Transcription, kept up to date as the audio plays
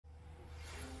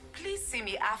See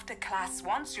me after class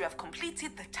once you have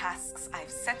completed the tasks I've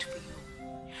set for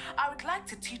you. I would like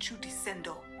to teach you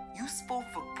Descendo, useful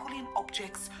for pulling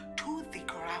objects to the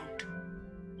ground.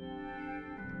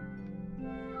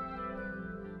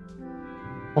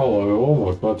 Hello,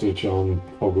 all my buddies on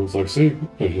Hogwarts Legacy.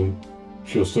 As you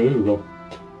just do, we've got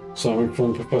something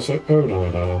from Professor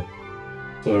Ono now.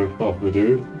 So, without further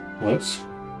ado, let's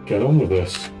get on with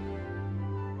this.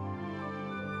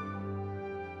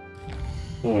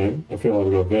 Alright, I feel like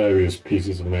I've got various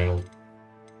pieces of mail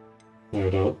no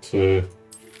doubt to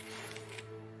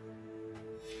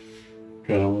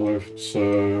get on with.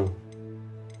 So,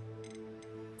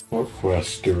 what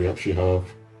quests do we actually have?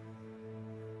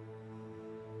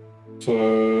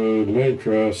 So, the main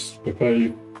quest,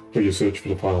 prepare for your search for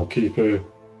the final keeper,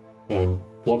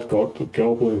 Bloodcock,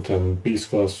 Goblin, 10 Beast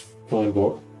class, find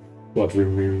what Blood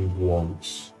removed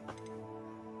once.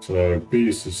 So,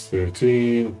 Beast is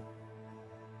 13.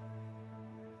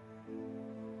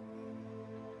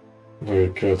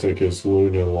 The Caretaker's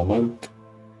Lunar Lament.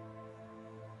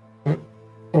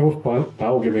 Oh, fine,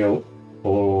 that'll give me a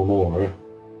little more,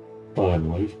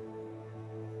 finally.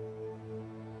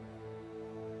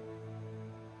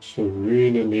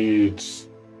 Serena needs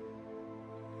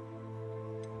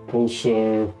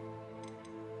also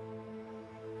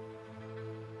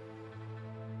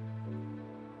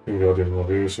Guardian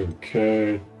Leviosa,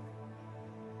 okay.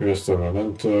 Resta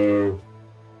Memento,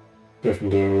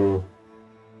 Defendo.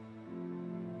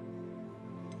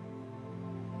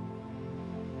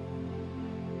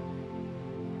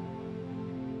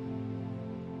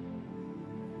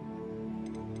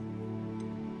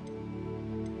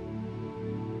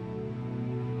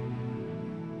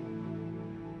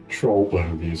 Troll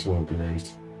Bogey's one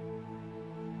great.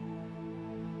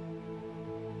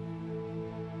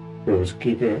 Rose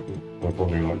Keeper, I'll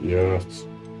probably not yet.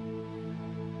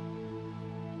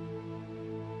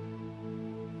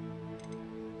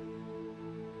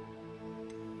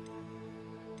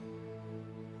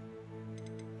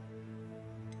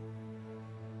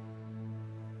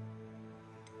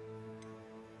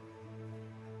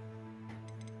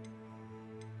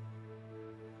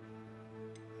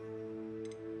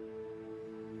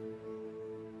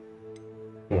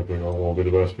 I think that will be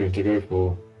the best thing to go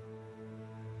for.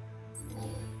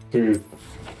 Do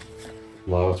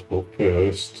last but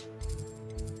first.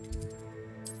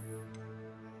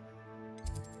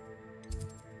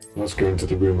 Let's go into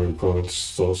the room where we probably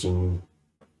saw some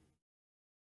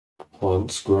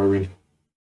plants growing.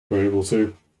 We're able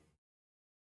to.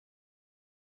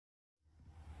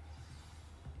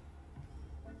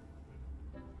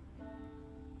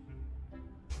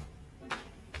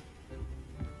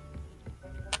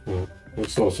 Well,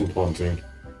 let's start some planting.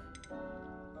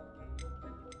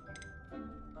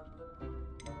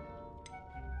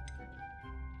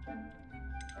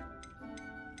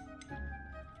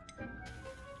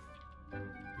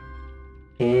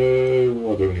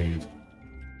 What do we need?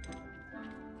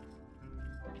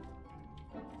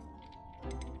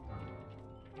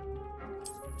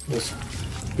 Let's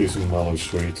do some mallow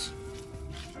sweets.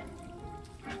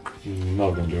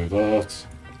 Not gonna do that.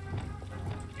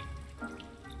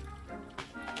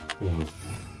 Oh.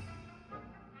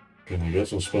 Can you get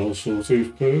some spells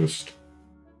sorted first?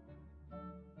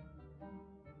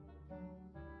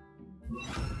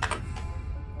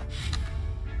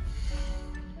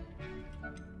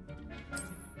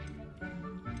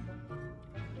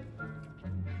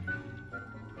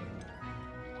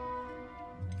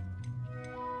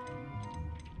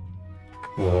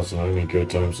 Well, that's only good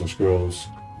times and scrolls.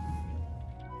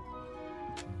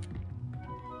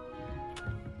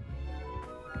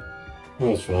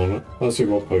 That's fine. Let's see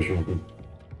what potion I can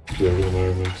do at the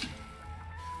moment.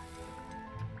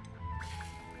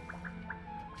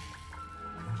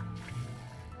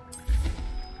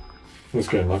 Let's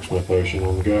go max my potion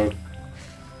on the go.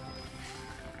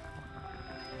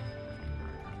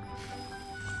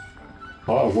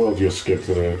 I will just skip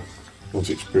to it once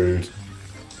it's brewed.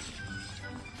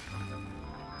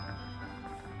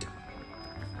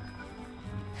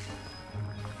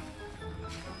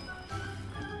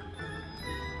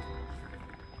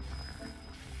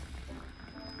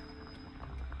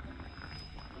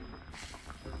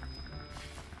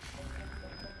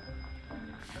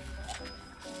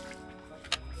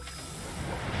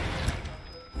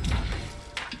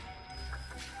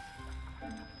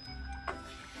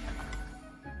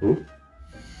 Ooh.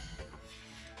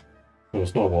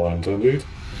 That's not what I intended.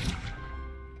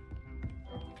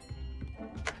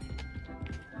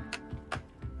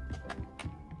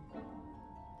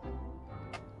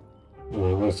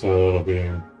 That's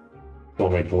being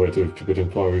not making my way to Forbidden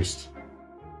Forest.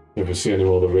 If I see any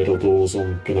more of the riddle doors,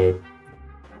 I'm gonna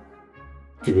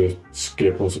do a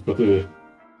skip once I put the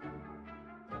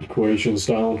equations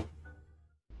down.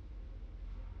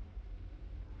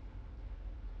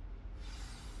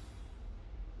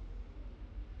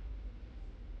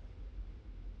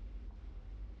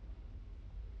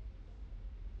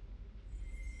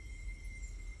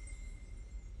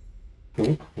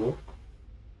 Oh.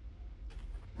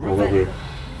 Another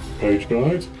page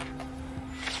guide.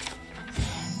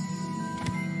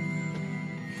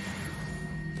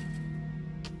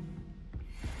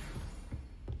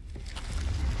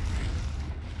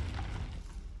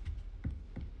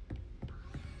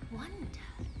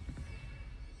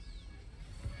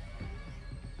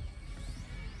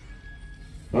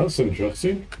 That's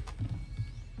interesting.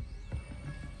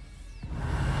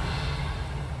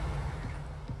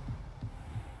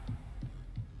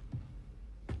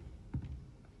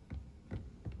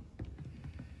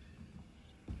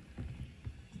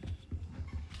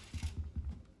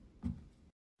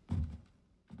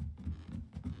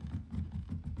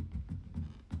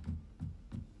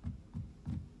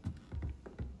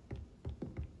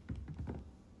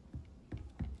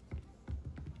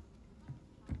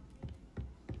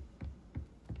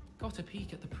 Got a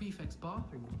peek at the prefect's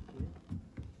bathroom.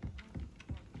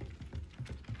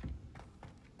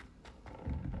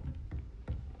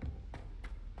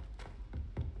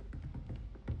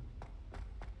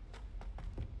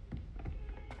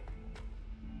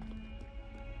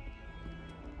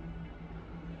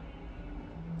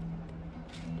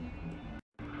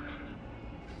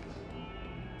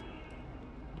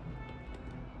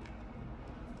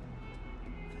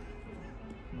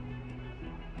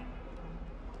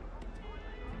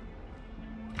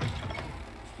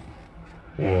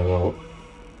 Yeah,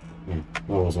 that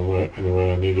wasn't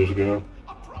anywhere I needed to go.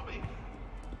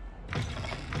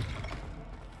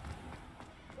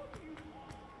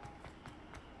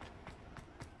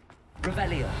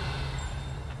 Revelio.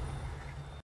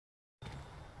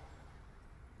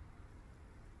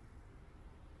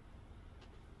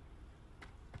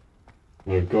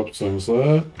 No gobstones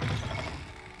there.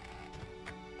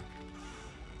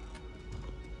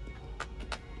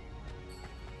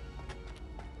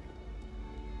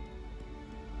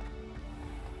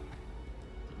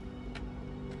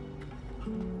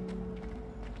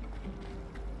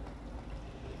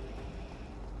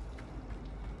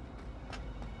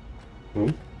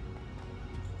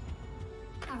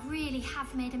 I really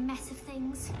have made a mess of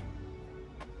things.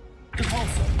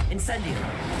 Compulso. Incendio.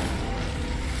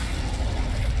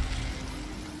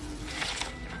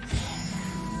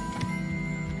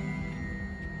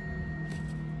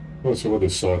 Let's see what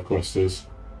this side quest is.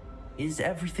 Is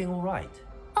everything all right?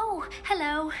 Oh,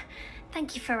 hello.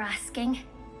 Thank you for asking.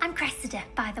 I'm Cressida,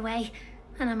 by the way,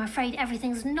 and I'm afraid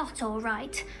everything's not all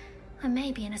right. I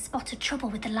may be in a spot of trouble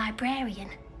with the librarian.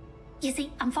 You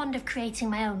see, I'm fond of creating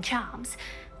my own charms.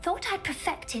 Thought I'd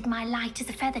perfected my light as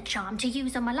a feather charm to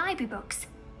use on my library books.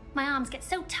 My arms get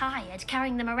so tired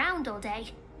carrying them around all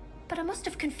day. But I must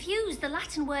have confused the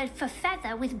Latin word for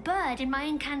feather with bird in my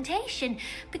incantation,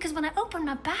 because when I opened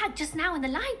my bag just now in the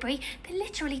library, they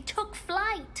literally took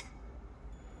flight.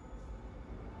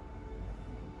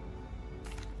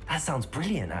 That sounds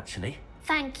brilliant, actually.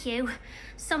 Thank you.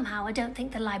 Somehow I don't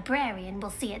think the librarian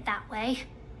will see it that way.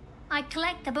 I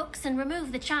collect the books and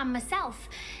remove the charm myself,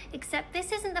 except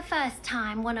this isn't the first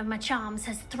time one of my charms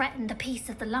has threatened a piece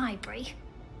of the library.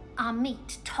 Our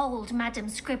meet told Madame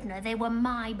Scribner they were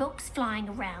my books flying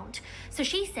around, so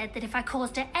she said that if I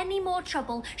caused her any more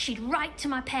trouble, she'd write to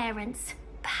my parents.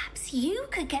 Perhaps you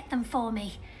could get them for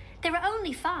me. There are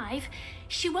only 5.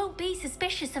 She won't be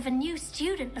suspicious of a new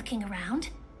student looking around.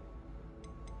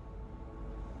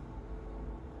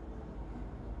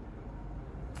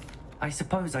 I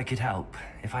suppose I could help,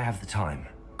 if I have the time.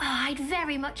 Oh, I'd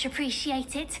very much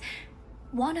appreciate it.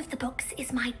 One of the books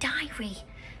is my diary.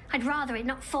 I'd rather it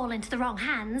not fall into the wrong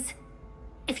hands.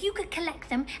 If you could collect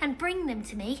them and bring them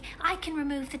to me, I can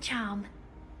remove the charm.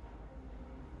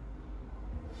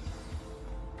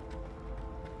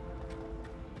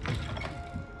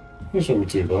 This won't be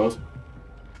too bad.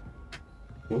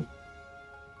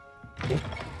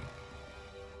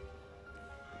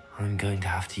 I'm going to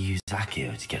have to use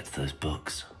Accio to get to those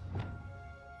books.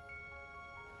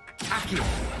 Accio!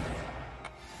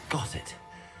 Got it.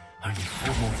 Only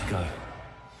 4 more to go.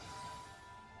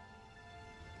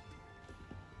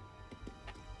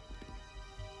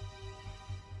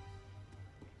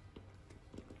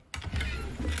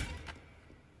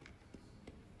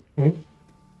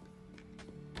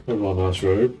 Have a nice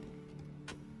robe.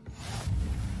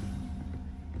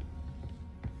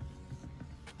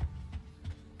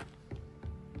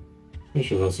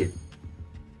 Actually, that's it.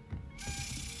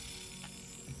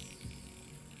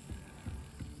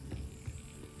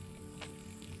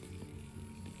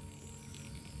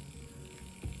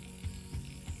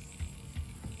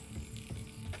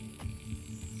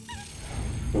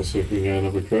 Let's see if we can get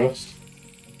another quest.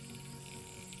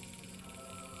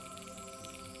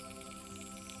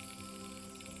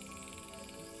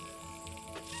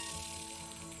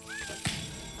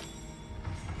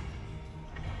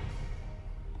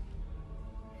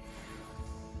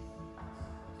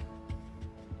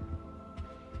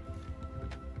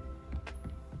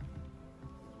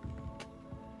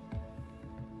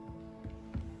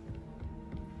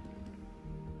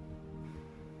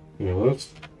 Yeah, let's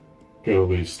go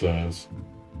these stairs.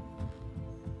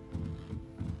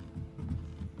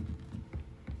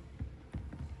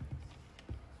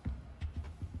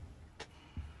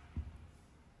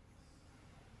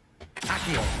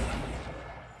 Accio.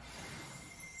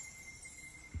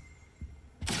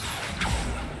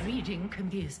 Reading can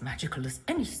be as magical as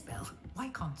any spell. Why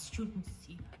can't students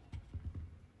see that?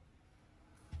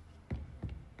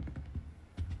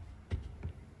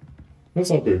 That's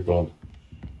not very fun.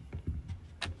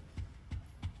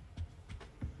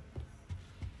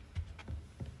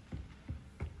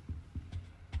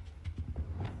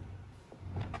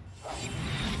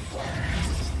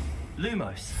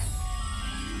 Lumos.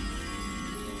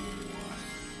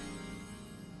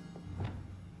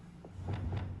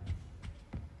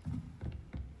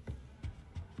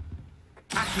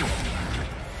 Accio.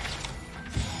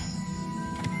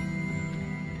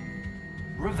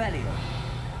 Revelio.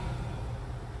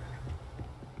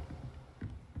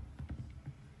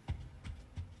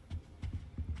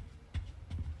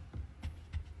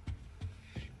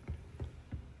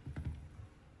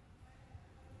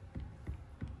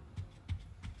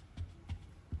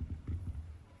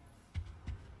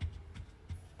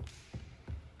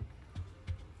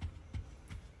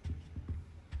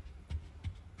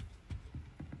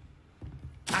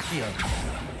 Accio.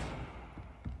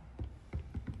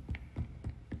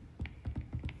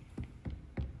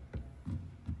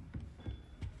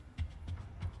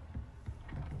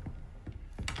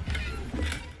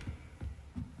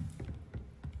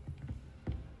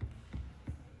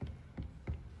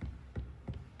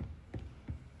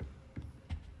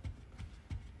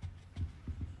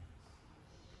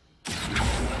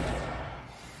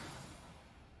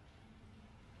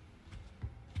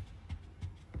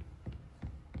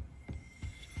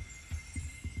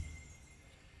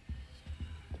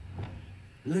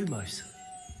 Lumos.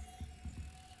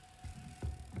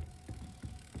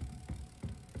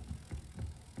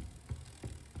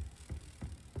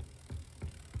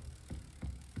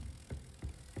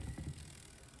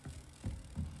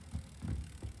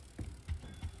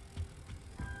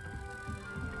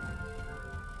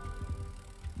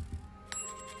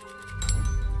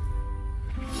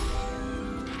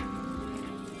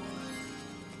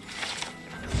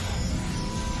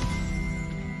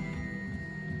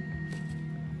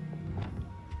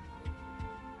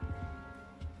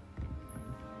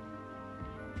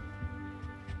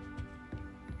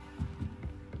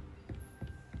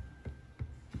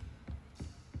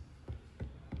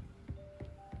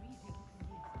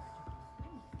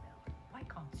 Why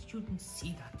can't students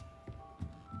see that?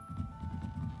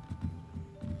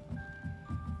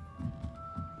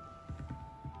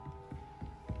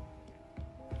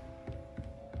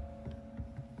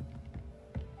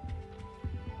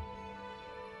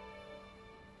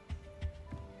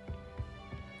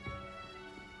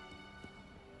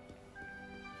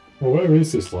 Well, where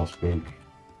is this last book?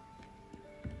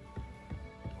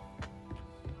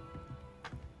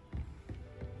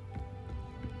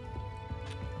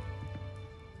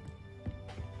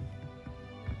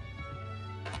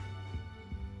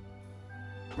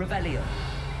 Revelio.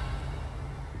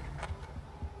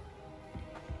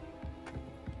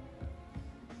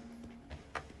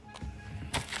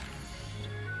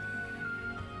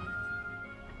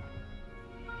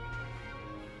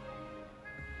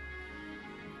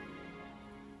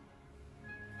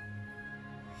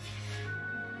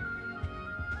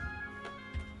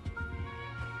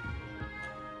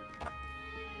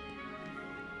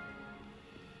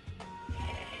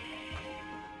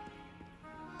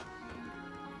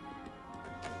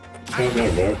 Oh,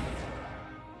 there we go.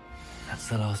 That's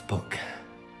the last book.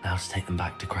 Now to take them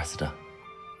back to Cressida.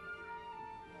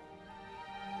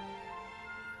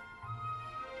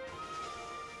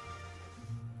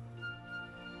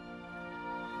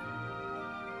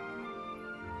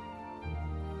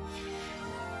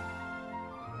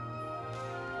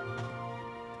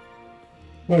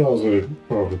 Well, that was a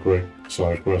rather great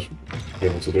side quest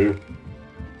able to do.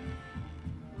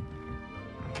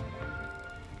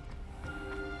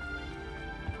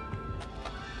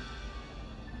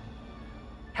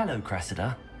 Hello,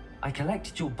 Cressida. I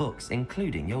collected your books,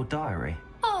 including your diary.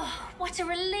 Oh, what a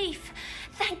relief.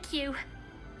 Thank you.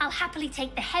 I'll happily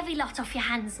take the heavy lot off your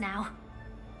hands now.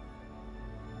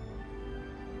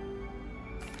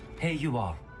 Here you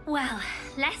are. Well,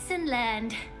 lesson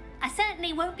learned. I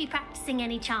certainly won't be practicing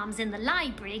any charms in the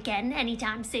library again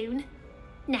anytime soon.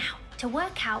 Now, to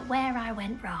work out where I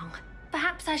went wrong.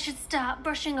 Perhaps I should start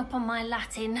brushing up on my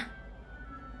Latin.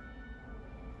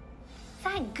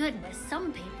 Thank goodness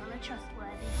some people are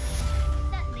trustworthy.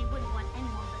 Certainly wouldn't want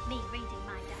anyone but me reading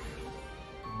my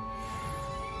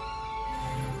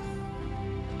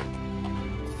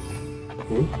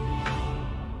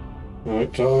diary.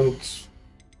 Right, talents.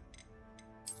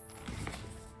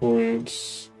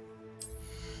 Points.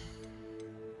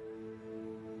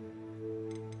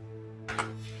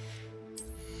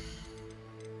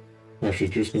 Actually,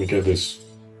 just gonna get this.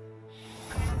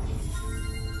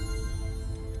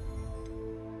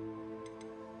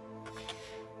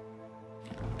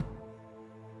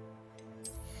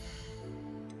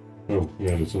 Oh,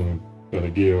 yeah, there's some better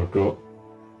gear I've got.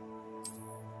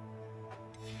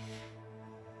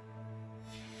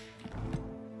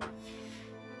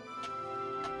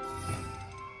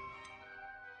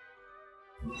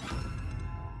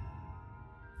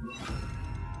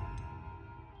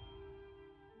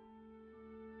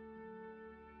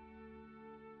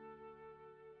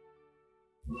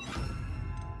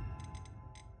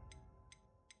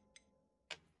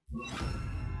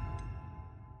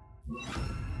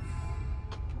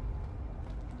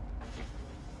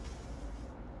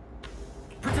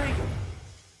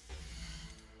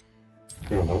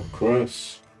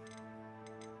 Quest.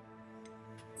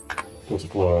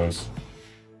 Butterflies.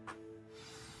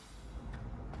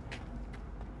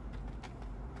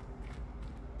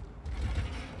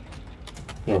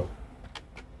 Oh.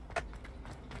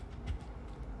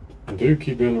 I do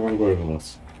keep going the wrong way with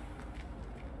this.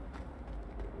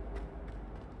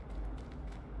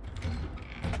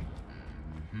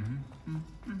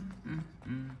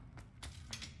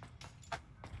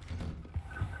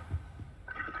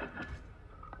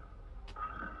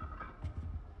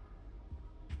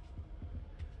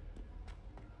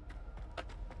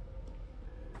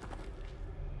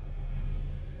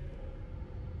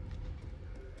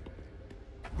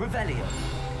 Revelio.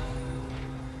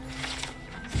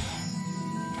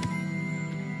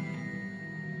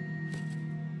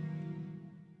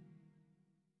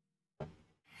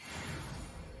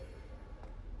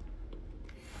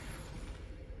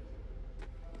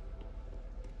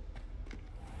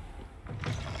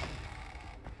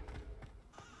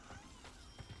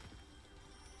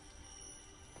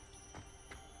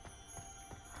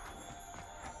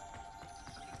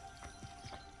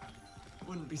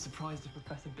 Wouldn't be surprised if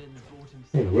Professor Binns brought him.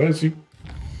 Oh, where's he?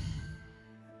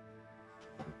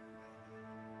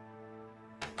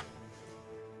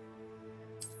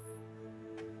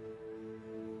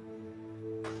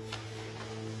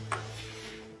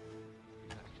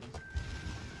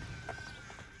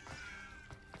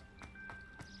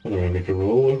 I don't want to make a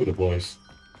roll all over the place.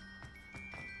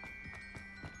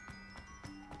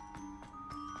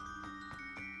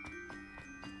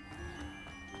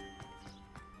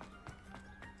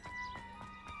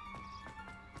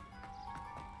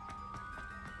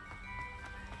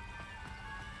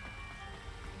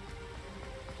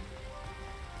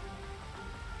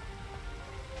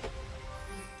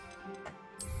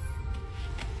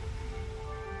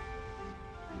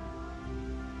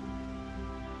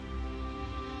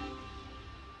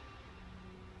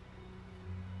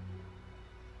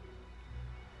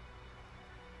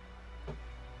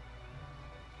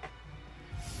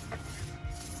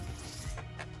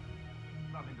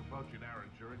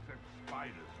 Except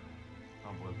spiders.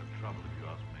 Not worth the trouble if you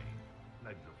ask me.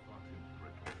 Legs are far too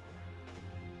brittle.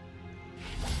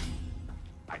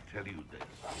 I tell you this,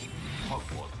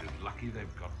 Hogwarts is lucky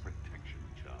they've got protection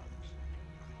charms.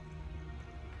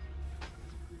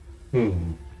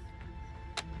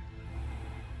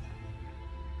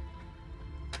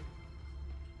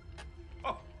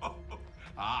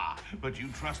 Ah, but you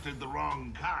trusted the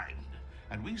wrong kind.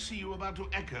 And we see you about to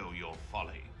echo your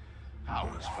folly. How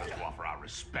we're supposed to offer our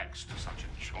respects to such a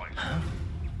choice?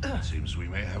 It seems we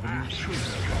may have an intruder.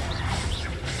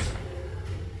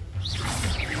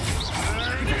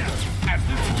 And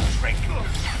this trick,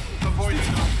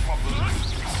 avoiding our problem.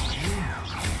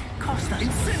 Costa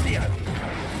Incendio!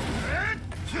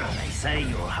 They say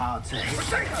you're hard to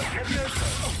hit.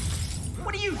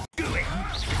 What are you doing?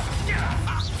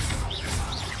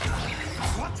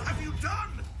 What have you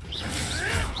done?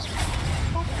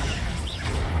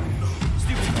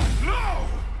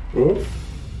 Oh.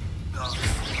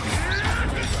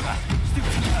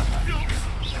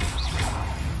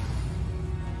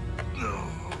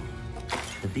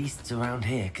 around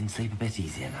here can sleep a bit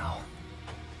easier now.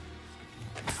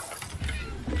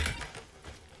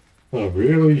 Oh,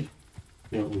 really?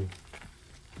 Yeah.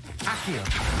 Accio!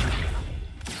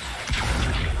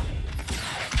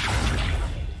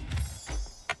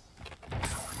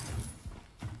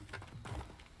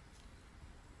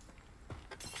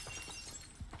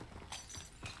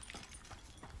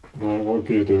 Right, what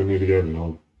gear do we need to get in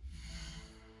on?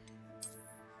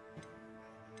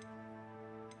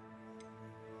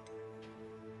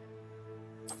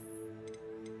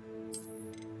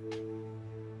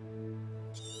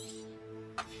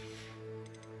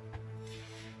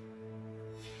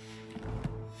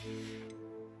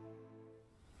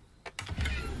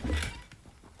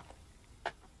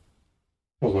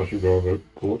 I should go over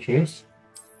collectionist.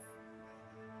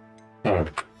 Oh.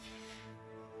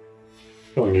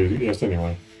 Don't use it, yes,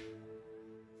 anyway.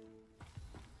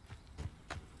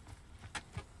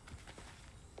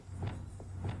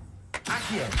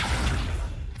 Accio!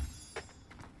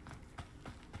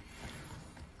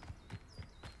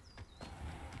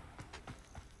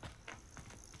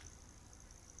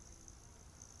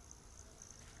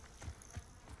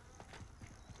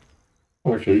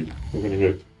 Actually, we're gonna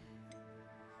get.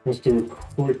 Let's do a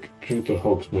quick trip to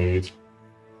Hogsmeade.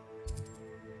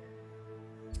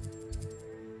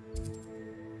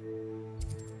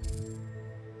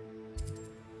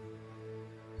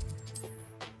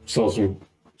 Sell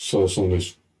some of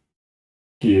this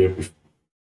gear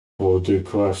before I do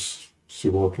class, see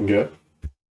what I can get.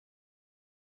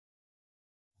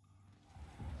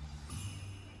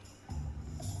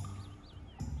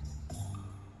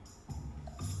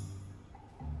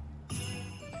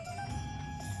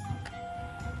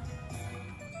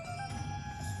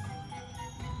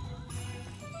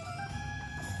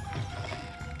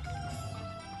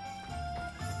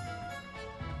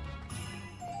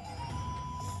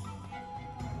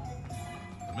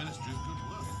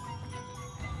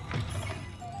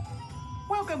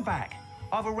 Welcome back.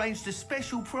 I've arranged a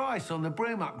special price on the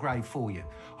broom upgrade for you.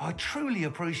 I truly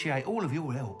appreciate all of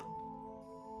your help.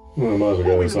 Well, I might as well What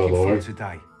get are we this out of looking the way. for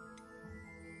today?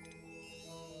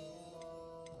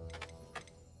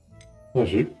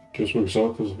 Actually, just works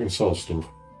out because I can sell stuff.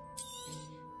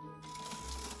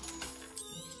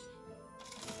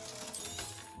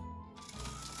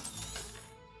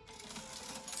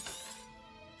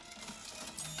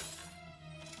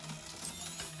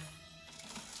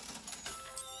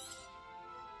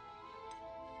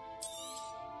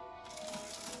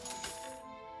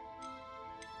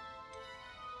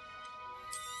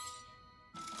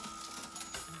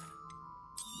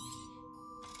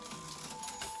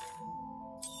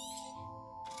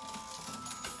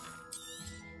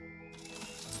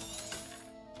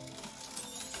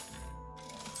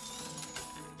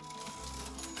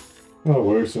 That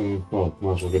works, and well,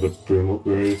 might as well get a broom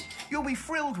upgrade. You'll be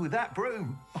thrilled with that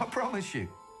broom, I promise you.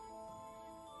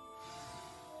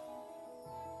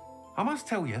 I must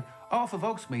tell you, half of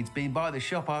Hogsmeade's been by the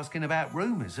shop asking about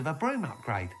rumours of a broom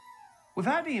upgrade.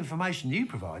 Without the information you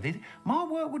provided, my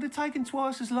work would have taken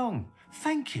twice as long.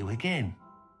 Thank you again.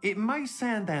 It may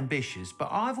sound ambitious, but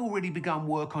I've already begun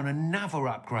work on another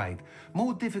upgrade,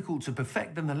 more difficult to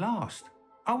perfect than the last.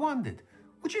 I wondered,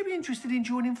 would you be interested in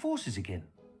joining forces again?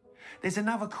 There's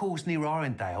another course near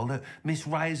Arendelle that Miss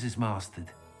Reyes has mastered.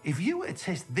 If you were to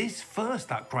test this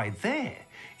first upgrade there,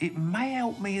 it may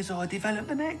help me as I develop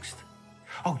the next.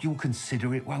 Oh, you'll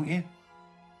consider it, won't you?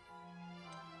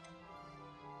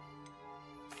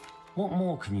 What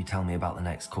more can you tell me about the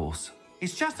next course?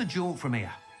 It's just a jaunt from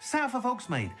here, south of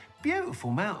Hogsmeade.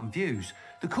 Beautiful mountain views.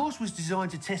 The course was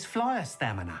designed to test flyer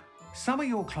stamina. Some of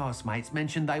your classmates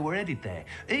mentioned they were headed there,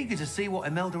 eager to see what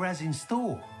Imelda has in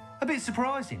store. A bit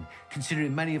surprising,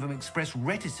 considering many of them expressed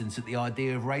reticence at the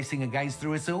idea of racing against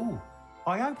us all.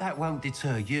 I hope that won't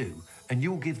deter you, and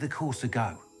you'll give the course a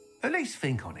go. At least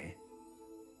think on it.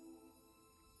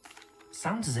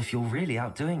 Sounds as if you're really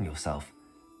outdoing yourself.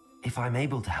 If I'm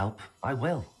able to help, I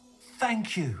will.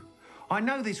 Thank you. I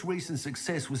know this recent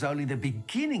success was only the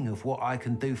beginning of what I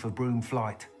can do for broom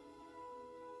flight.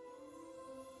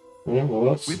 Yeah, well,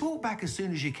 that's. Report back as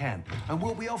soon as you can, and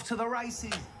we'll be off to the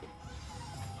races.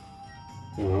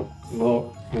 Yeah,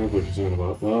 not overly concerned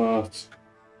about that.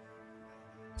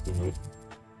 Right.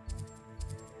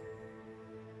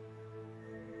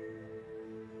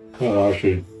 Oh,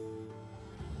 actually,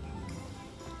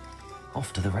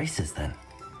 Off to the races then.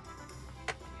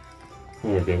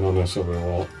 okay, not necessarily a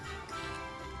lot.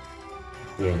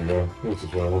 There we go. This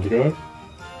is where I want to go.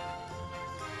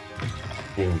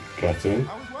 And get in.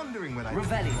 I was wondering when I...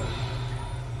 Revelio.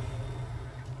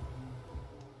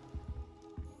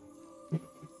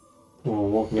 Oh,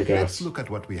 what can I guess? Let's look at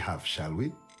what we have, shall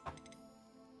we?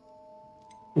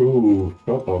 Ooh,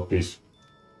 that dog piece.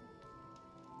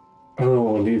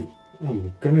 Oh,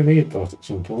 I'm gonna need that at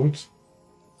some point.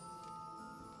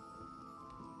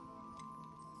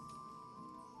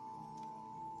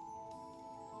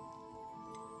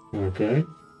 Okay.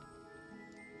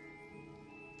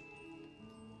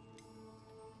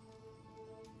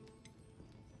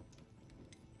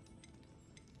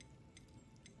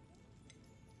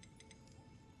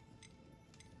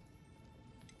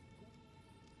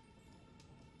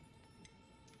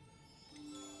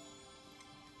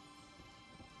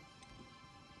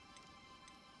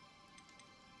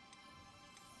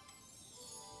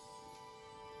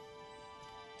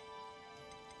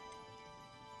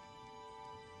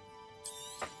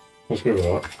 Let's go with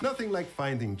that. Nothing like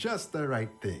finding just the right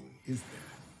thing, is there?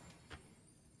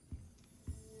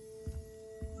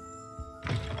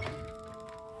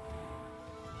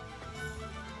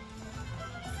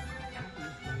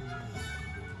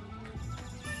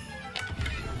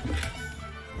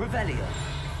 Revelio.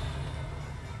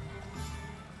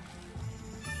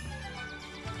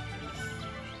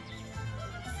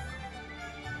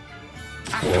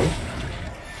 Hello.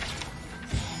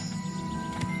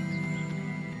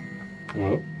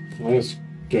 Well, let's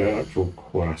get actual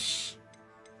quests.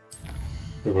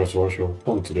 Go back to what I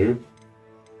want to do.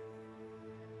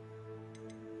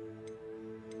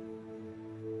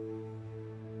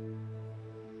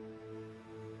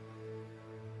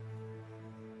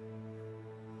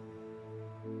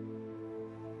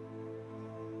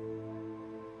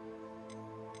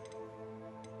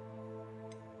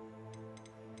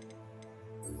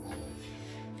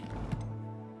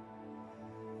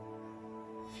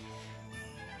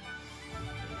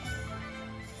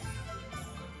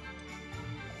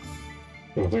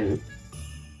 I think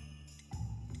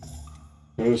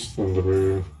there's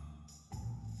Thunderboo.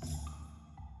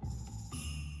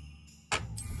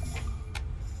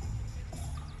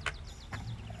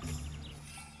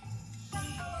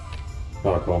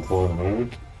 I can't find them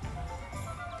out.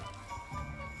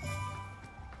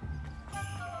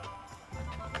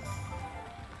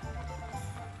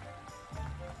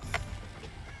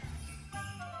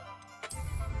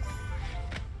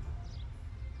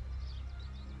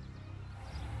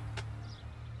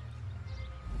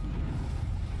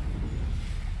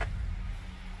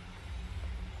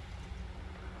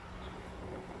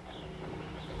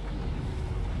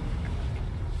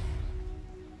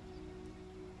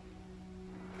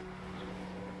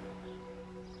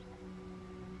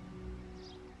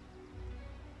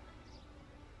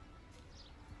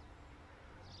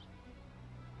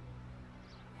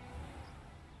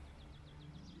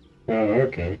 Oh,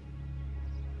 okay.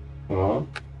 I'm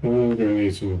gonna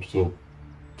need some sort of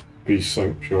beast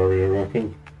sanctuary, I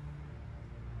reckon.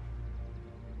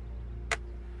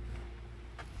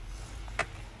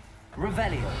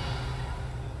 Revelio.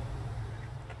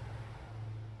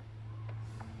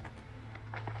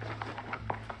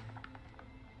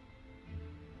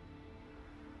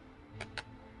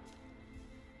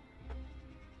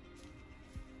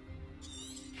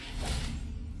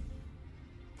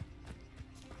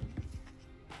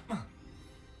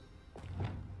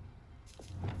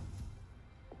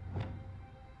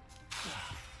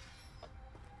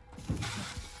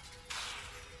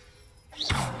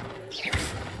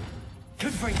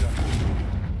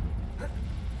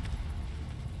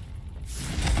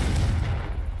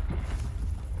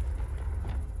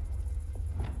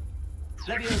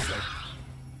 Levioso.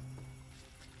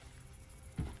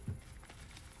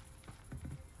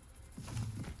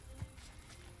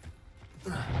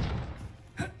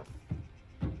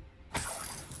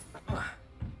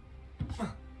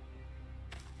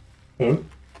 Oh,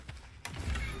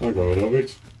 I got rid of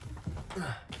it.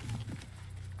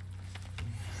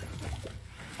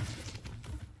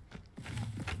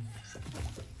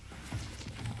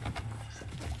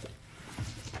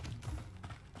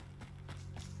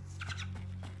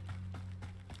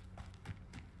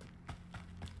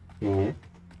 Alright.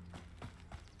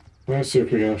 Let's see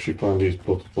if we can actually find these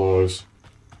butterflies.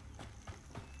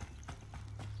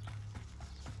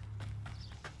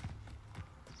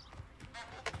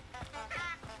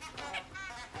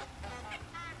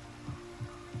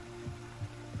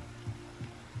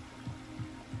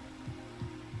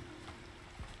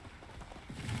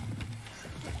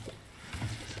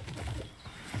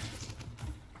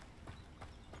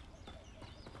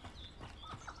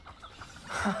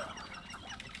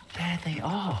 There they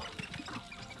are.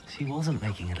 She wasn't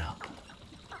making it up.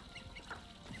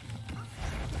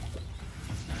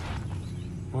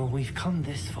 Well, we've come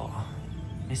this far.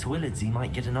 Miss Willardsey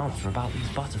might get an answer about these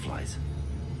butterflies.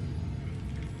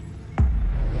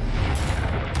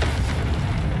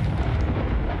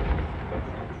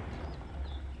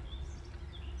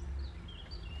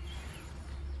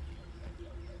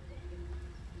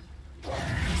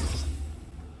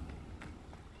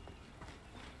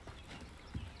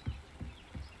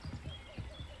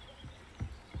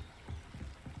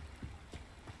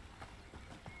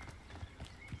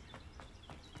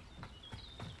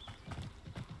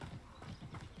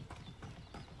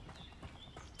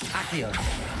 Accio.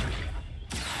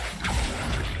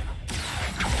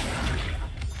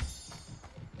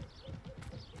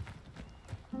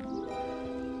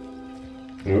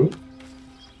 Oh?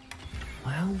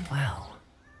 Well, well.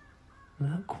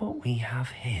 Look what we have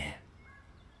here.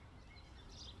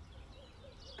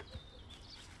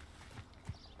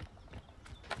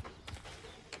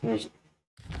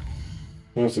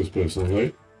 How's this person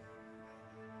late?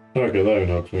 Okay, there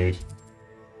knocked me.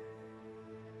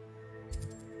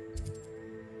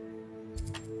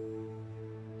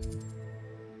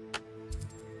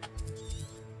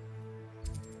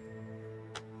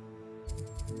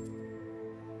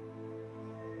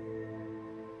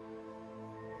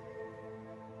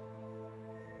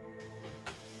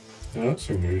 That's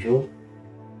unusual.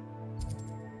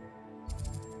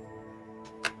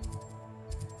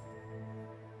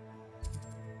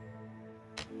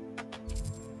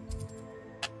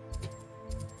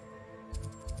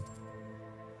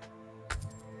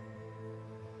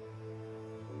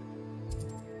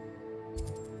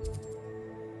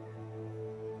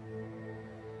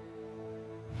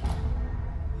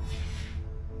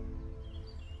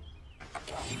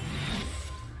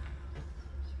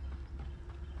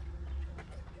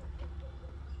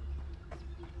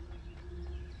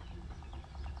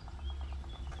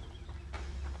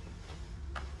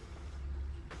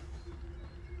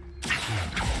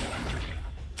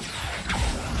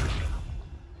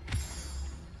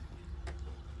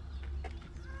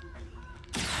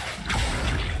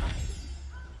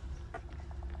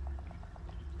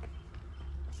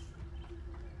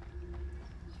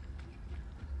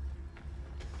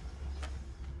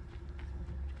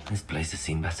 This place has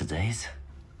seen better days.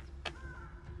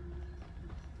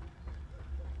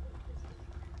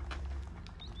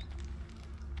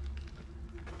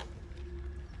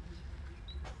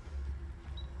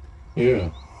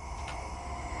 Yeah.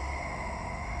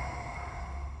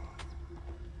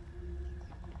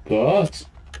 But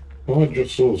I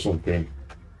just saw something.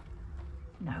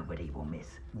 Nobody will miss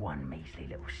one measly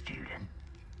little student.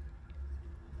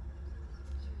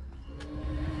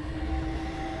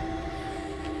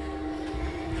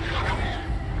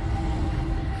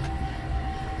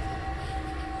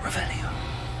 Revelio.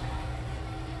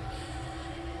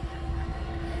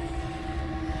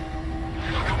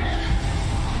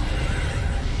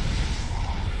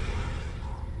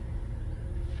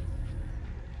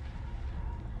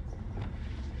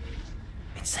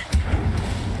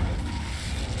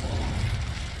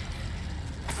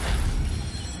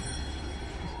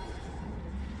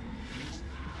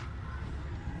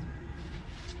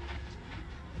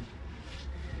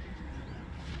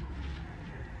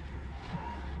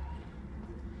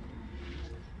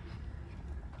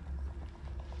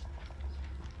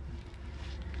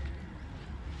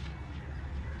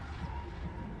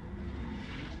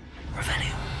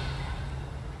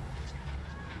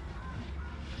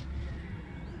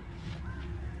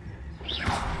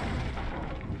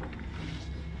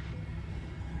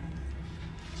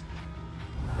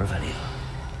 Revelio.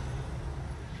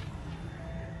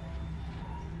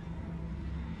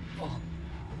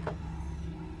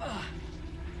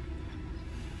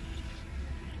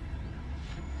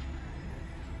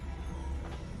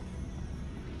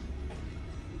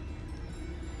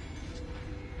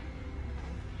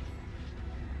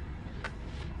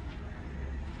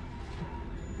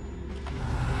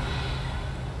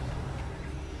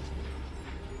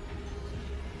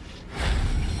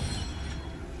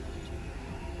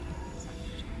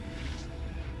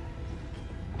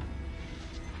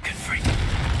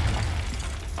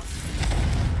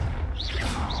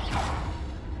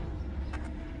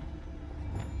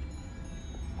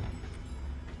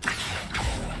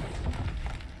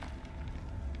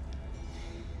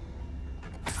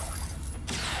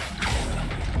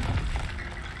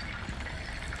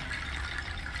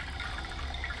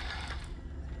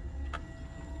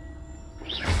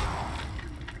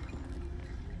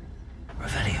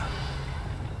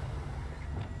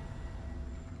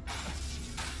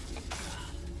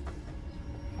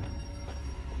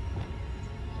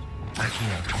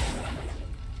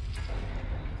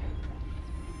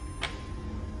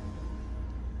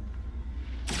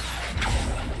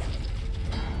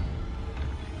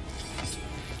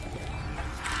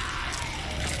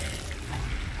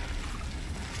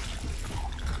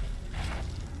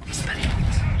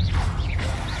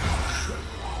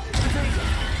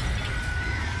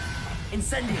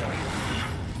 Incendio!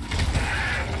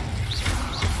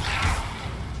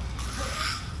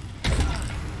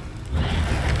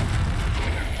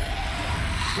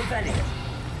 Revelio!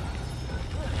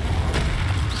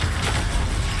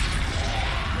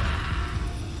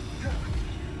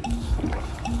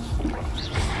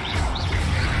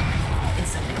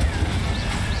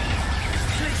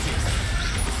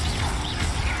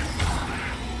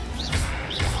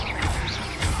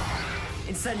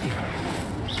 Incendio.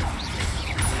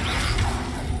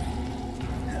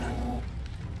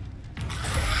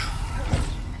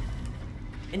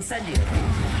 Incendio.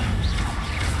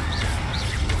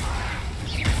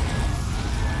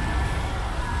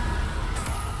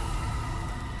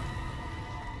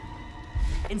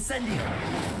 Incendio.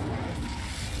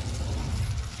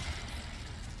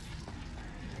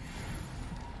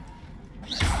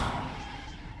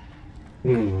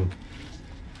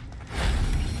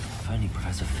 If only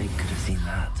Professor Fig could have seen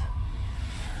that.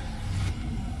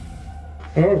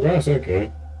 Oh, that's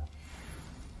okay.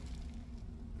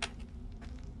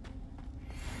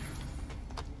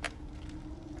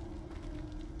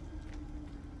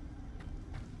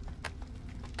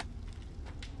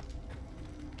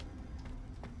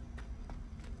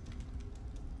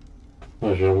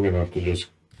 Actually, I'm gonna have to just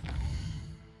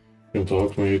go to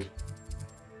Hogsmeade.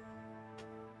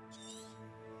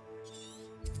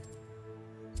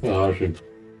 Actually,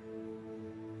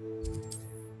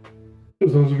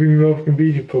 as long as we can have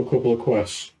convenient for a couple of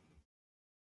quests.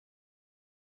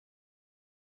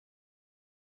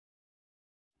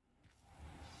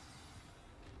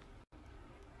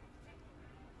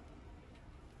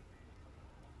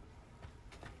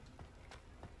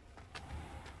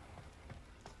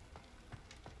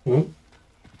 Well,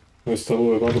 let's tell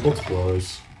her about the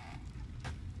butterflies.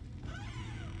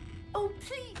 Oh,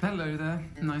 please. Hello there.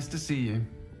 Nice to see you.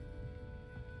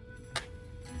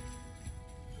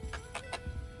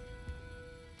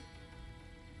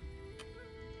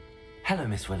 Hello,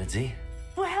 Miss Willardsey.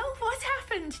 Well, what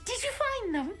happened? Did you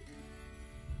find them?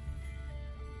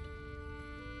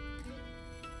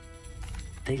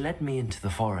 They led me into the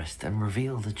forest and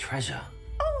revealed a treasure.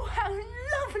 Oh, how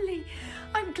lovely!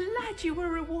 I'm glad you were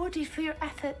rewarded for your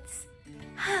efforts.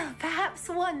 Perhaps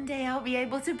one day I'll be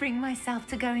able to bring myself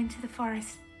to go into the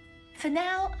forest. For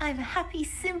now, I'm happy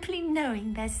simply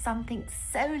knowing there's something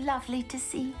so lovely to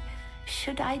see,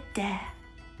 should I dare.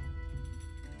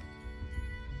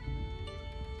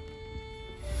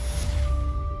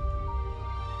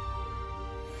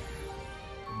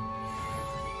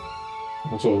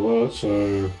 That's all that,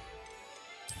 so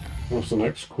what's the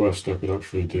next quest I could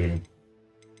actually do?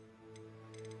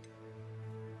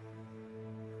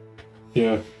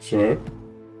 Yeah, so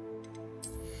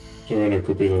it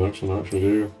could be the next one I actually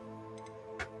do.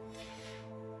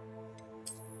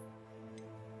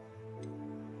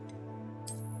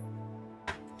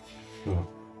 Oh.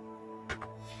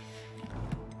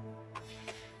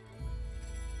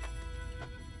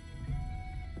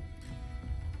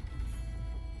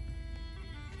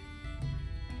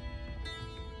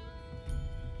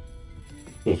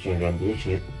 Just trying to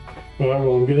position it. Alright,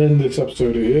 well, I'm going to end this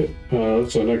episode here.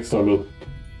 So next time I'll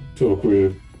talk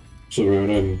with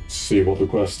Serena and see what the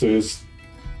quest is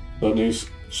that needs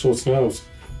sorting out.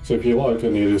 So if you like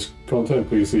any of this content,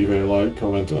 please leave a like,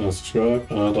 comment and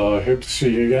subscribe, and I hope to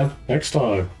see you again next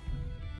time.